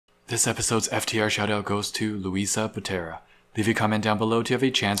This episode's FTR shoutout goes to Luisa Patera. Leave a comment down below to have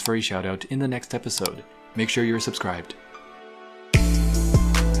a chance for a shoutout in the next episode. Make sure you're subscribed.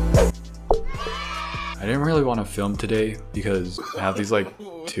 I didn't really want to film today because I have these like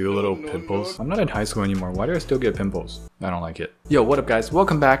 2 little pimples. I'm not in high school anymore. Why do I still get pimples? I don't like it. Yo, what up guys?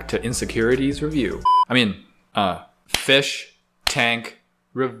 Welcome back to Insecurities Review. Fish Tank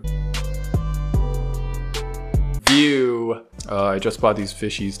Review. I just bought these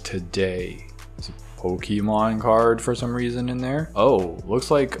fishies today. There's a Pokemon card for some reason in there. Oh,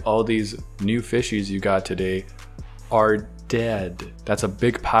 looks like all these new fishies you got today are dead. That's a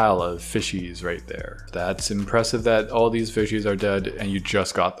big pile of fishies right there. That's impressive that all these fishies are dead and you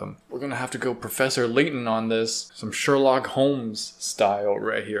just got them. We're gonna have to go Professor Layton on this. Some Sherlock Holmes style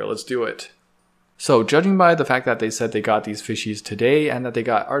right here. Let's do it. So judging by the fact that they said they got these fishies today and that they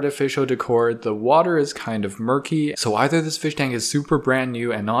got artificial decor, the water is kind of murky. So either this fish tank is super brand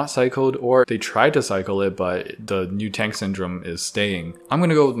new and not cycled, or they tried to cycle it but the new tank syndrome is staying. I'm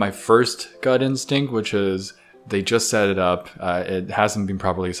gonna go with my first gut instinct, which is they just set it up. It hasn't been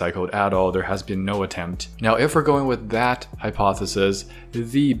properly cycled at all. There has been no attempt. Now, if we're going with that hypothesis,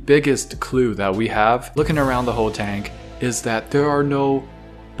 the biggest clue that we have looking around the whole tank is that there are no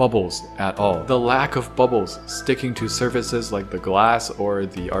bubbles at all. The lack of bubbles sticking to surfaces like the glass or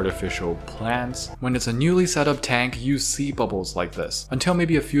the artificial plants. When it's a newly set up tank, you see bubbles like this, until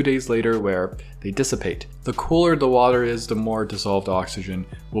maybe a few days later where they dissipate. The cooler the water is, the more dissolved oxygen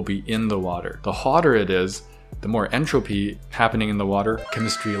will be in the water. The hotter it is, the more entropy happening in the water,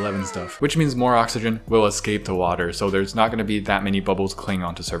 chemistry 11 stuff, which means more oxygen will escape the water, so there's not going to be that many bubbles clinging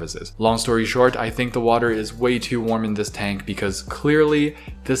onto surfaces. Long story short, I think the water is way too warm in this tank because clearly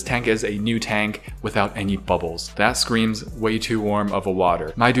this tank is a new tank without any bubbles. That screams way too warm of a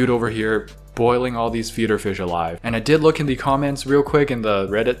water. My dude over here boiling all these feeder fish alive. And I did look in the comments real quick in the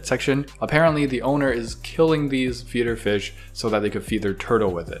Reddit section. Apparently the owner is killing these feeder fish so that they could feed their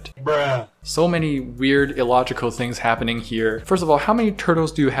turtle with it. Bruh. So many weird illogical things happening here. First of all, how many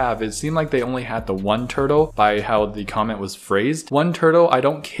turtles do you have? It seemed like they only had the 1 turtle by how the comment was phrased. 1 turtle, I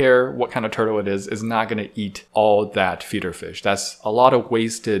don't care what kind of turtle it is not gonna eat all that feeder fish. That's a lot of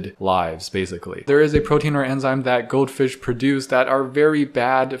wasted lives, basically. There is a protein or enzyme that goldfish produce that are very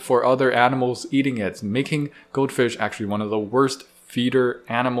bad for other animals eating it, making goldfish actually one of the worst feeder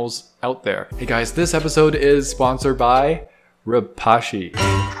animals out there. Hey guys, this episode is sponsored by Rapashi.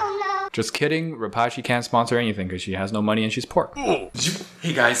 Just kidding, Rapashi can't sponsor anything because she has no money and she's poor.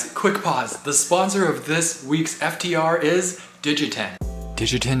 Hey guys, quick pause. The sponsor of this week's FTR is Digitin.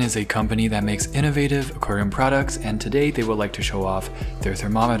 Digitin is a company that makes innovative aquarium products, and today they would like to show off their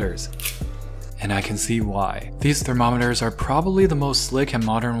thermometers. And I can see why. These thermometers are probably the most slick and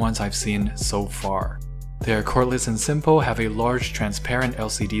modern ones I've seen so far. They are cordless and simple, have a large transparent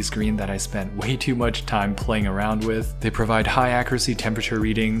LCD screen that I spent way too much time playing around with. They provide high accuracy temperature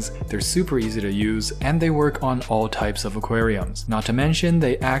readings, they're super easy to use, and they work on all types of aquariums. Not to mention,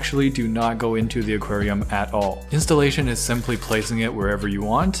 they actually do not go into the aquarium at all. Installation is simply placing it wherever you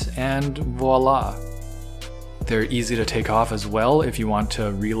want, and voila. They're easy to take off as well if you want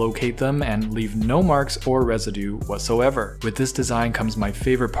to relocate them and leave no marks or residue whatsoever. With this design comes my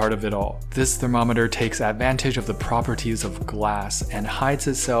favorite part of it all. This thermometer takes advantage of the properties of glass and hides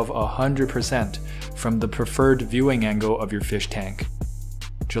itself 100% from the preferred viewing angle of your fish tank.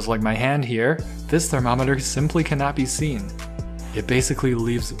 Just like my hand here, this thermometer simply cannot be seen. It basically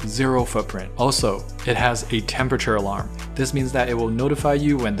leaves 0 footprint. Also, it has a temperature alarm. This means that it will notify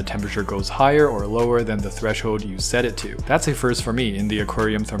you when the temperature goes higher or lower than the threshold you set it to. That's a first for me in the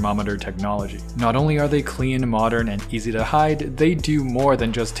aquarium thermometer technology. Not only are they clean, modern, and easy to hide, they do more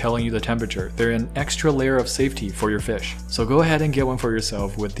than just telling you the temperature. They're an extra layer of safety for your fish. So go ahead and get one for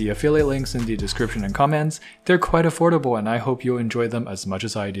yourself with the affiliate links in the description and comments. They're quite affordable and I hope you'll enjoy them as much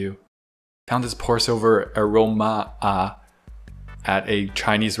as I do. Found this pour silver aroma at a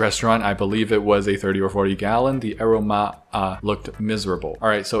Chinese restaurant. I believe it was a 30 or 40 gallon. The aroma looked miserable. All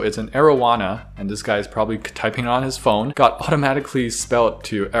right, so it's an arowana, and this guy is probably typing on his phone. Got automatically spelled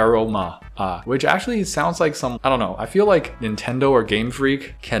to aroma, which actually sounds like some, I don't know. I feel like Nintendo or Game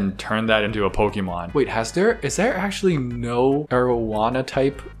Freak can turn that into a Pokemon. Wait, is there actually no arowana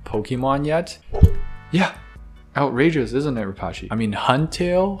type Pokemon yet? Yeah. Outrageous, isn't it, Rapashi? I mean,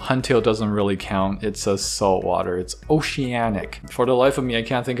 Huntail? Huntail doesn't really count. It's a saltwater. It's oceanic. For the life of me, I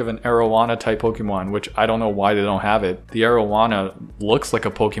can't think of an arowana type Pokemon, which I don't know why they don't have it. The arowana looks like a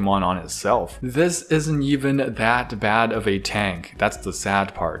Pokemon on itself. This isn't even that bad of a tank. That's the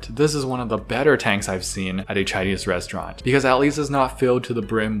sad part. This is one of the better tanks I've seen at a Chinese restaurant, because at least it's not filled to the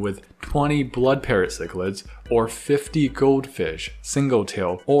brim with 20 blood parrot cichlids, or 50 goldfish, single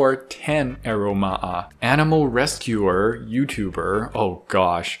tail, or 10 aromaa. Animal rescuer YouTuber, oh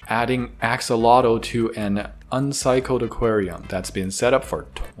gosh, adding axolotl to an uncycled aquarium that's been set up for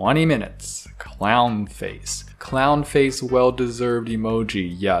 20 minutes. Clown face. Clown face, well-deserved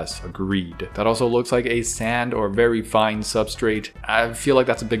emoji. Yes, agreed. That also looks like a sand or very fine substrate. I feel like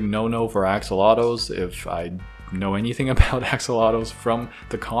that's a big no-no for axolotls. If I know anything about axolotls from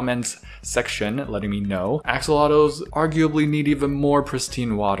the comments section, letting me know. Axolotls arguably need even more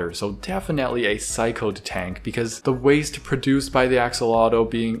pristine water, so definitely a cycled tank, because the waste produced by the axolotl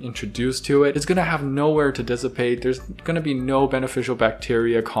being introduced to it is going to have nowhere to dissipate. There's going to be no beneficial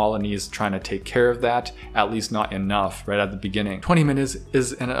bacteria colonies trying to take care of that, at least not enough right at the beginning. 20 minutes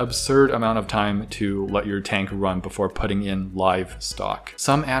is an absurd amount of time to let your tank run before putting in livestock.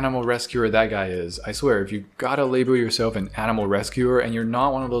 Some animal rescuer that guy is. I swear, if you gotta label yourself an animal rescuer and you're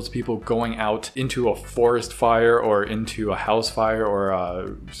not one of those people going out into a forest fire or into a house fire or a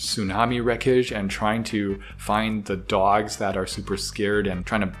tsunami wreckage and trying to find the dogs that are super scared and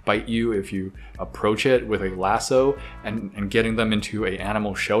trying to bite you if you approach it with a lasso and getting them into an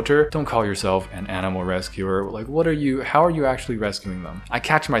animal shelter, don't call yourself an animal rescuer. Like, how are you actually rescuing them? I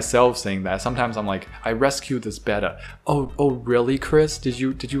catch myself saying that. Sometimes I'm like, I rescued this betta. Oh really, Chris? Did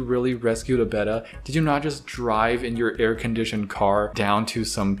you really rescue the betta? Did you not just drive in your air-conditioned car down to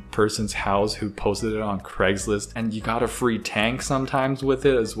some person's house who posted it on Craigslist and you got a free tank sometimes with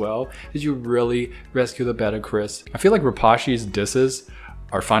it as well? Did you really rescue the betta, Chris? I feel like Rapashi's disses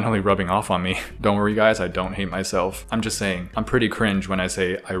are finally rubbing off on me. Don't worry guys, I don't hate myself. I'm just saying, I'm pretty cringe when I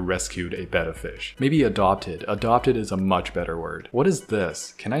say I rescued a betta fish. Maybe adopted. Adopted is a much better word. What is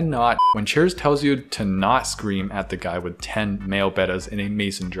this? Can I not? When Cheers tells you to not scream at the guy with 10 male bettas in a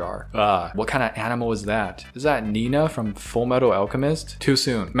mason jar. What kind of animal is that? Is that Nina from Full Metal Alchemist? Too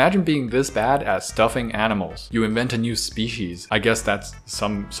soon. Imagine being this bad at stuffing animals. You invent a new species. I guess that's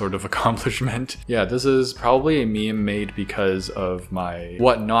some sort of accomplishment. Yeah, this is probably a meme made because of my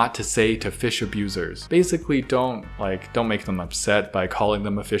what not to say to fish abusers. Basically, don't make them upset by calling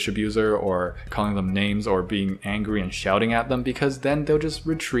them a fish abuser or calling them names or being angry and shouting at them, because then they'll just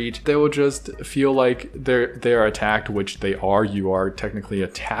retreat. They will just feel like they're attacked, which they are. You are technically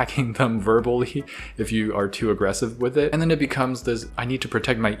attacking them verbally if you are too aggressive with it. And then it becomes this, I need to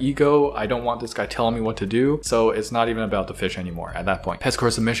protect my ego. I don't want this guy telling me what to do. So it's not even about the fish anymore at that point.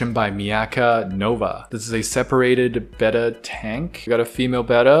 Pescore submission by Miyaka Nova. This is a separated betta tank. We got a female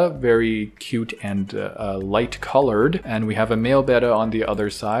betta, very cute and light colored, and we have a male betta on the other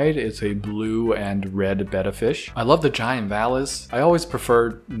side. It's a blue and red betta fish. I love the giant Valis. I always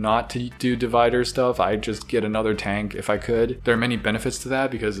prefer not to do divider stuff. I just get another tank if I could. There are many benefits to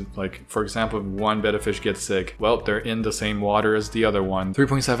that because, like, for example, if one betta fish gets sick, well, they're in the same water as the other one.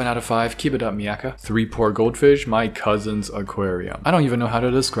 3.7 out of 5. Keep it up, Miyaka. 3 poor goldfish, my cousin's aquarium. I don't even know how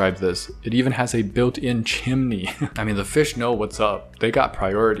to describe this. It even has a built-in chimney. I mean, the fish know what's up. They got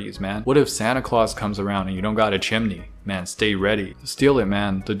priorities, man. What if Santa Claus comes around and you don't got a chimney? Man, stay ready. Steal it,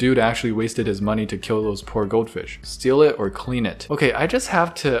 man. The dude actually wasted his money to kill those poor goldfish. Steal it or clean it. Okay, I just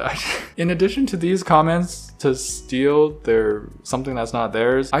have to, in addition to these comments to steal something that's not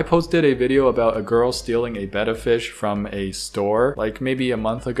theirs, I posted a video about a girl stealing a betta fish from a store, like maybe a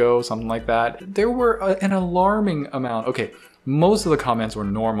month ago, something like that. There were an alarming amount. Okay, most of the comments were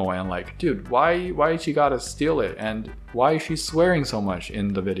normal and like, dude, why she gotta steal it? And why is she swearing so much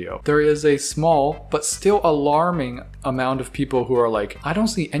in the video? There is a small but still alarming amount of people who are like, I don't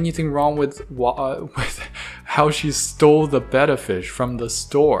see anything wrong with how she stole the betta fish from the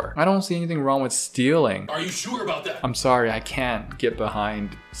store. I don't see anything wrong with stealing. Are you sure about that? I'm sorry, I can't get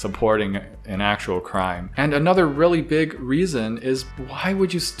behind supporting an actual crime. And another really big reason is, why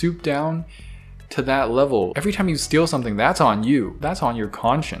would you stoop down to that level? Every time you steal something, that's on you. That's on your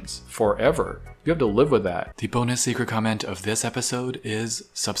conscience forever. You have to live with that. The bonus secret comment of this episode is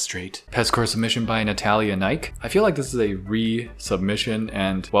substrate. Pescore submission by Natalia Nike. I feel like this is a re-submission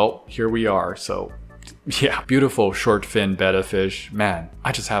and, well, here we are. So yeah, beautiful short fin betta fish. Man,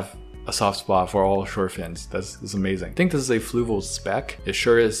 I just have a soft spot for all short fins. That's amazing. I think this is a fluval speck. It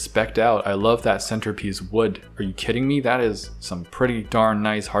sure is specced out. I love that centerpiece wood. Are you kidding me? That is some pretty darn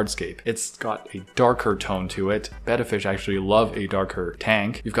nice hardscape. It's got a darker tone to it. Betta fish actually love a darker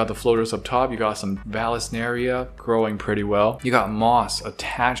tank. You've got the floaters up top. You got some Vallisneria growing pretty well. You got moss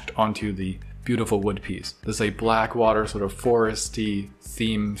attached onto the beautiful wood piece. There's a black water sort of foresty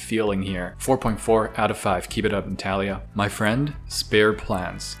theme feeling here. 4.4 out of 5. Keep it up, Natalia. My friend, spare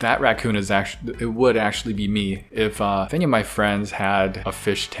plants. That raccoon is actually, it would actually be me if any of my friends had a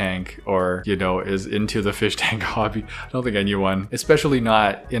fish tank or, you know, is into the fish tank hobby. I don't think anyone, especially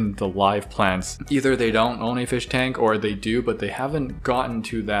not in the live plants. Either they don't own a fish tank or they do, but they haven't gotten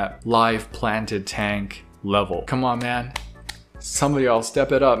to that live planted tank level. Come on, man. Somebody else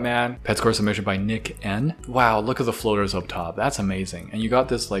step it up, man. Pet score submission by Nick N. Wow, look at the floaters up top. That's amazing. And you got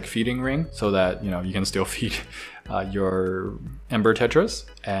this like feeding ring so that, you know, you can still feed your ember tetras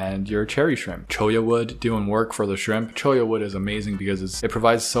and your cherry shrimp. Cholla wood doing work for the shrimp. Cholla wood is amazing because it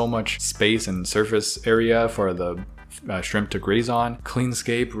provides so much space and surface area for the shrimp to graze on.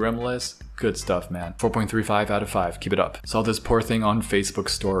 Cleanscape, rimless, good stuff, man. 4.35 out of 5. Keep it up. Saw this poor thing on Facebook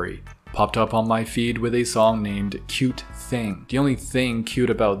story. Popped up on my feed with a song named Cute Thing. The only thing cute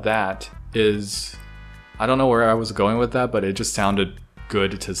about that is, I don't know where I was going with that, but it just sounded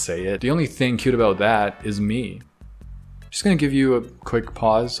good to say it. The only thing cute about that is me. Just gonna give you a quick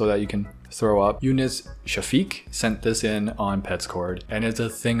pause so that you can throw up. Eunice Shafiq sent this in on Petscord, and it's a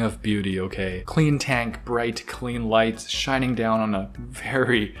thing of beauty, okay? Clean tank, bright, clean lights, shining down on a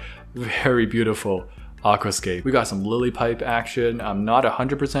very, very beautiful aquascape. We got some lily pipe action. I'm not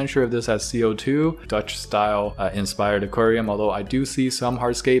 100% sure if this has CO2, Dutch style inspired aquarium, although I do see some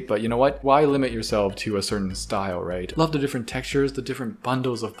hardscape, but you know what? Why limit yourself to a certain style, right? Love the different textures, the different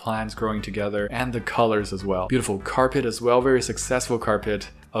bundles of plants growing together, and the colors as well. Beautiful carpet as well, very successful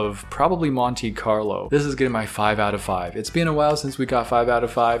carpet of probably Monte Carlo. This is getting my 5 out of 5. It's been a while since we got 5 out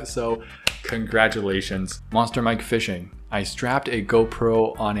of 5, so congratulations. Monster Mike Fishing. I strapped a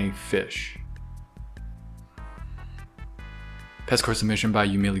GoPro on a fish. Pescore submission by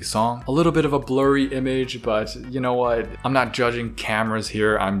Yumili Song. A little bit of a blurry image, but you know what? I'm not judging cameras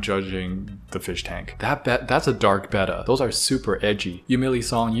here, I'm judging the fish tank. That's a dark betta. Those are super edgy. Yumili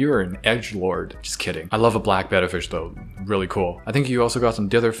Song, you're an edgelord. Just kidding. I love a black betta fish though. Really cool. I think you also got some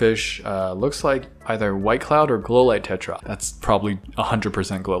ditherfish. Looks like either white cloud or glow light tetra. That's probably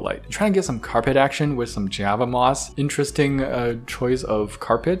 100% glow light. Trying to get some carpet action with some Java moss. Interesting choice of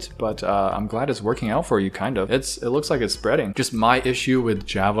carpet, but I'm glad it's working out for you, kind of. It looks like it's spreading. Just my issue with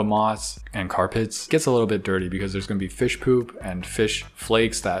Java moss and carpets gets a little bit dirty because there's going to be fish poop and fish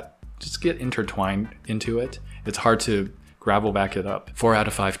flakes that just get intertwined into it. It's hard to gravel back it up. 4 out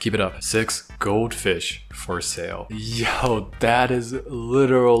of 5, keep it up. 6 goldfish for sale. Yo, that is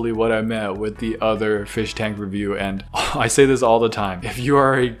literally what I meant with the other fish tank review, and I say this all the time. If you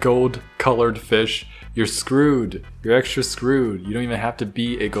are a gold colored fish, you're screwed. You're extra screwed. You don't even have to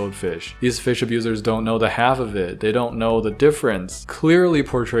be a goldfish. These fish abusers don't know the half of it. They don't know the difference. Clearly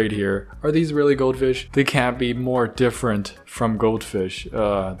portrayed here. Are these really goldfish? They can't be more different from goldfish.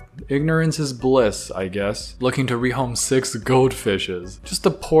 Ignorance is bliss, I guess. Looking to rehome 6 goldfishes. Just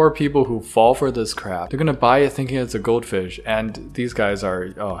the poor people who fall for this crap. They're gonna buy it thinking it's a goldfish, and these guys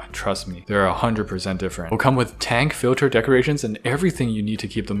are, oh, trust me, they're 100% different. Will come with tank, filter, decorations, and everything you need to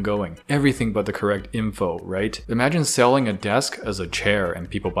keep them going. Everything but the correct info, right? Imagine selling a desk as a chair and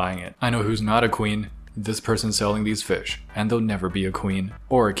people buying it. I know who's not a queen. This person selling these fish, and they'll never be a queen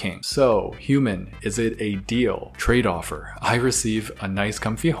or a king. So, human, is it a deal? Trade offer. I receive a nice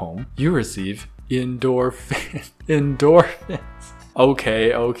comfy home. You receive endorphins.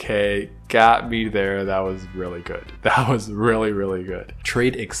 Okay. Got me there. That was really good. That was really, really good.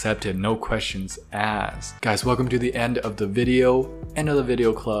 Trade accepted, no questions asked. Guys, welcome to the end of the video. End of the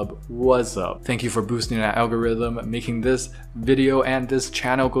video club. What's up? Thank you for boosting that algorithm, making this video and this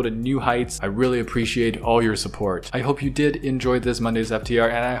channel go to new heights. I really appreciate all your support. I hope you did enjoy this Monday's FTR,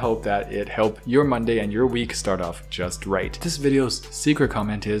 and I hope that it helped your Monday and your week start off just right. This video's secret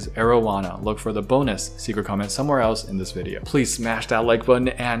comment is Arowana. Look for the bonus secret comment somewhere else in this video. Please smash that like button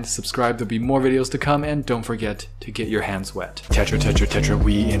and subscribe. There'll be more videos to come, and don't forget to get your hands wet. Tetra,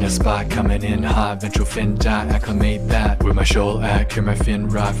 we in a spot, coming in hot. Ventral fin dot, acclimate that. With my shoal act, hear my fin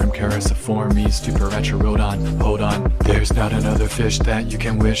rod from Cariciformes to Paracharodon. Hold on, there's not another fish that you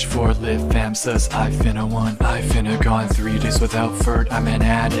can wish for. Live fam sus, I finna one. I finna gone 3 days without furt. I'm an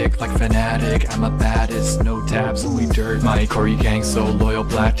addict, like fanatic. I'm a baddest, no tabs, only dirt. My Cory gang so loyal,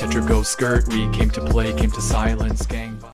 black Tetra go skirt. We came to play, came to silence, gang.